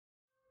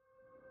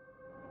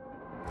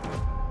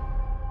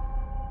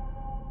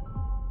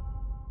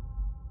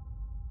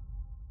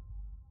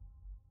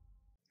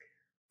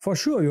For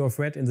sure you have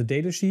read in the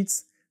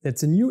datasheets that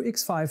the new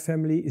X5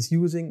 family is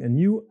using a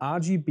new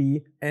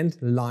RGB and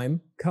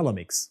lime color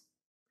mix.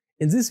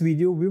 In this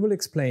video we will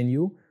explain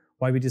you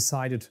why we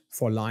decided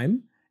for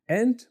lime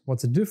and what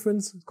the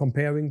difference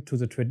comparing to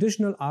the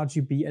traditional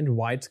RGB and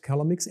white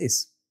color mix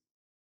is.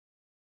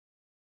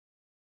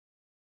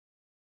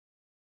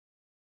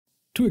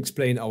 To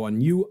explain our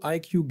new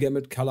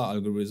IQ.Gamut color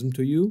algorithm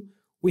to you,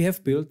 we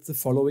have built the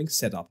following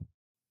setup.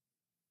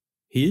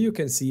 Here you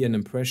can see an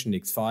Impression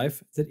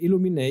X5 that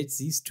illuminates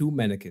these two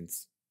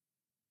mannequins.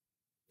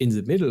 In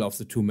the middle of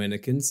the two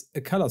mannequins, a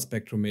color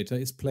spectrometer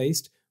is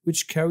placed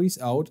which carries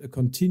out a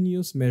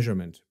continuous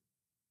measurement.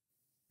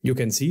 You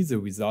can see the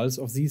results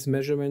of these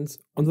measurements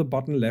on the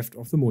bottom left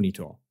of the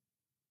monitor.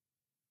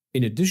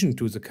 In addition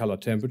to the color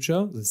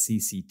temperature, the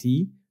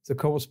CCT, the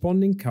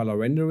corresponding color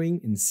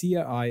rendering in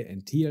CRI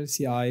and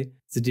TLCI,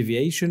 the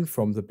deviation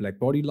from the black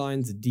body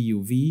line, the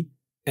DUV,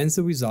 and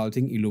the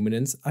resulting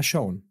illuminance are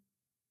shown.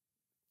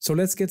 So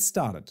let's get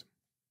started.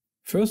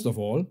 First of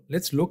all,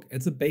 let's look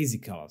at the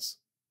basic colors.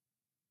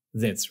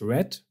 That's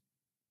red,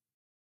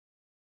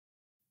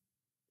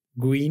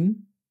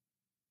 green,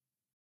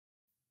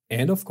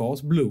 and of course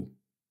blue.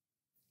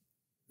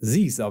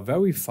 These are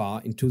very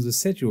far into the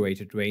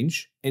saturated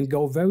range and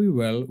go very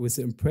well with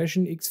the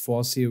Impression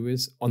X4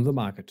 series on the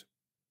market.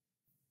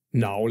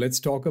 Now let's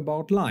talk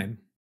about lime.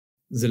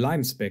 The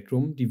lime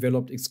spectrum,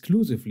 developed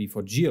exclusively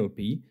for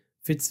GLP,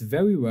 fits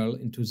very well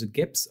into the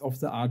gaps of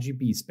the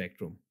RGB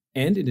spectrum.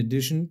 And in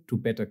addition to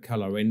better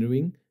color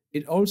rendering,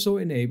 it also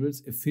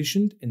enables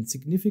efficient and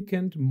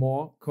significant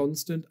more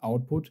constant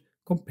output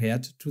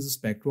compared to the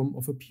spectrum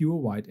of a pure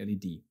white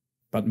LED.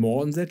 But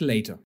more on that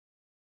later.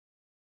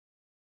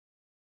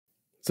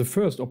 The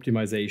first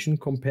optimization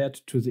compared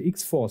to the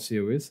X4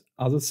 series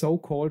are the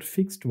so-called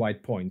fixed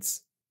white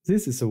points.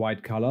 This is the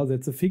white color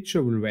that the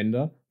fixture will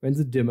render when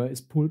the dimmer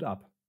is pulled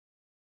up.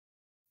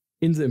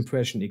 In the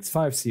Impression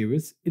X5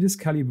 series, it is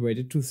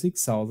calibrated to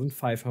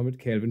 6500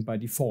 Kelvin by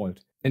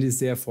default and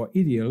is therefore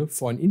ideal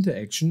for an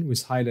interaction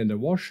with Highlander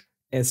Wash,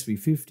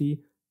 S350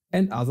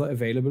 and other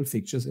available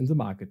fixtures in the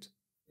market.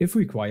 If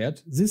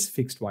required, this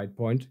fixed white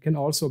point can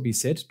also be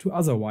set to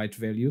other white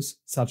values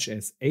such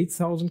as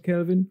 8000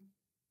 Kelvin,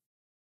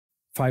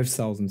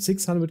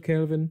 5600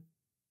 Kelvin,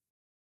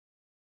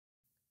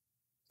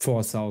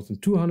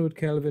 4200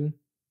 Kelvin,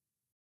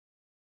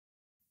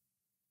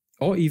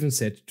 or even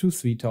set to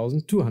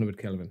 3200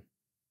 Kelvin.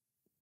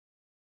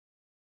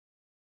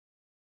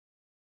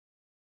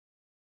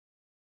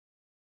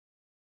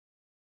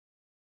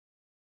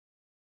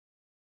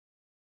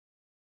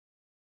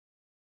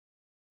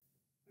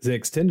 The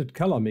extended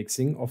color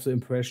mixing of the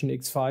Impression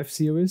X5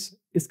 series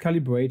is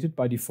calibrated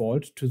by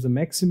default to the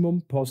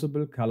maximum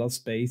possible color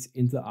space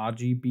in the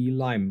RGB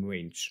lime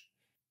range.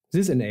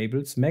 This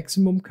enables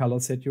maximum color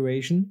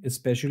saturation,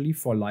 especially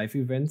for live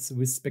events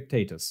with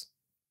spectators.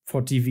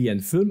 For TV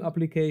and film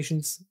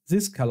applications,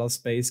 this color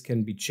space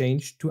can be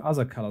changed to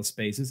other color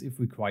spaces if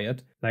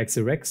required, like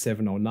the Rec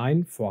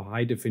 709 for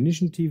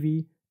high-definition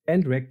TV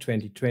and Rec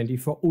 2020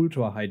 for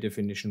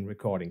ultra-high-definition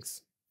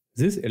recordings.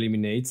 This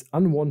eliminates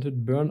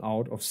unwanted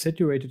burnout of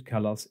saturated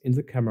colors in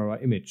the camera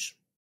image.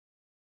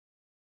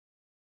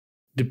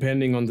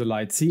 Depending on the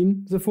light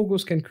scene, the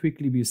focus can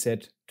quickly be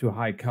set to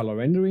high color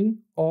rendering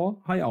or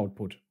high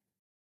output.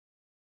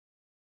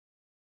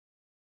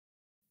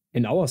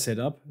 In our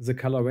setup, the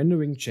color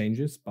rendering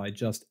changes by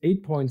just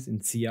 8 points in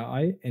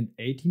CRI and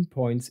 18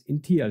 points in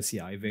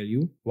TLCI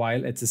value,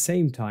 while at the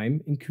same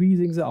time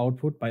increasing the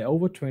output by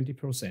over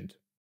 20%.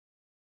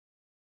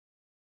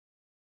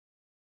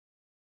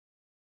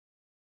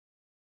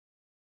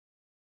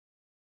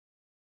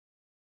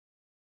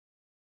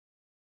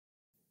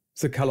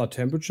 The color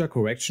temperature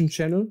correction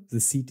channel, the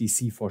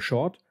CTC for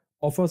short,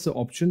 offers the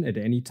option at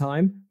any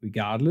time,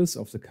 regardless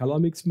of the color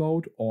mix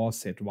mode or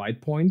set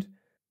white point,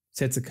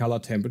 sets the color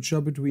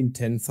temperature between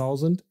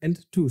 10,000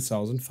 and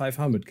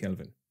 2500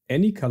 Kelvin.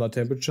 Any color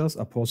temperatures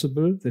are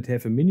possible that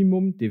have a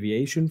minimum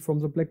deviation from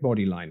the black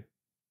body line.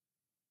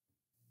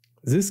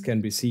 This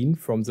can be seen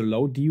from the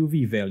low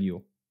DUV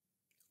value.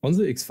 On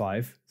the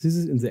X5, this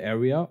is in the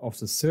area of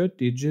the third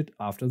digit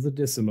after the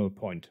decimal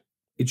point.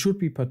 It should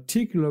be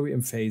particularly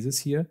emphasis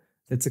here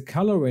that the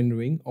color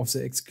rendering of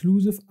the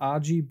exclusive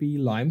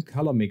RGB lime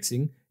color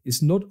mixing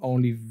is not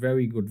only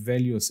very good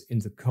values in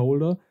the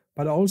colder,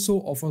 but also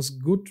offers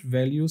good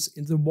values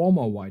in the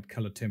warmer white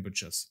color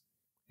temperatures.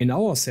 In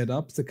our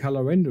setup, the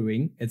color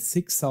rendering at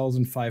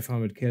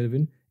 6500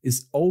 Kelvin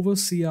is over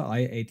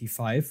CRI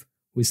 85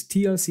 with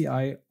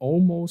TLCI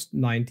almost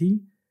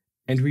 90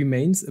 and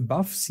remains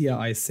above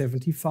CRI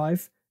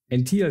 75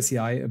 and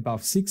TLCI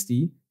above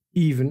 60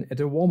 even at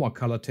a warmer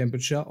color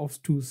temperature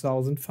of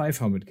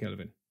 2500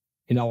 Kelvin.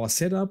 In our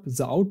setup,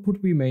 the output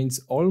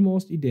remains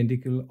almost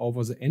identical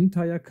over the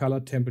entire color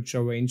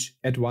temperature range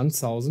at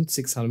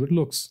 1600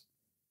 lux.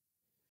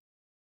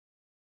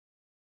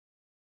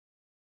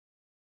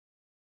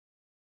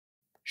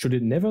 Should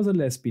it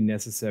nevertheless be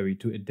necessary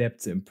to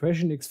adapt the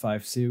Impression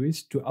X5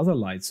 series to other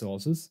light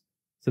sources,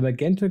 The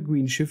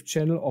magenta-green shift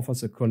channel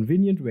offers a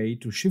convenient way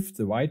to shift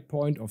the white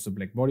point of the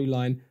black body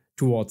line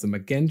towards the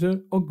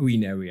magenta or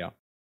green area.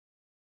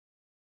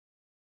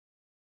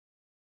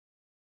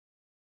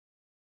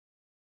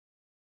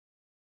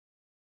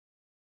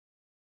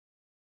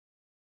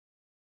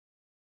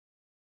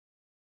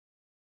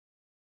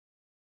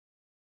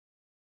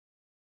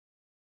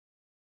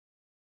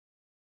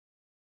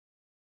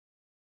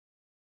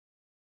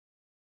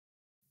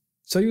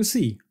 So you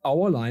see,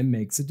 our line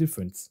makes a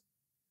difference.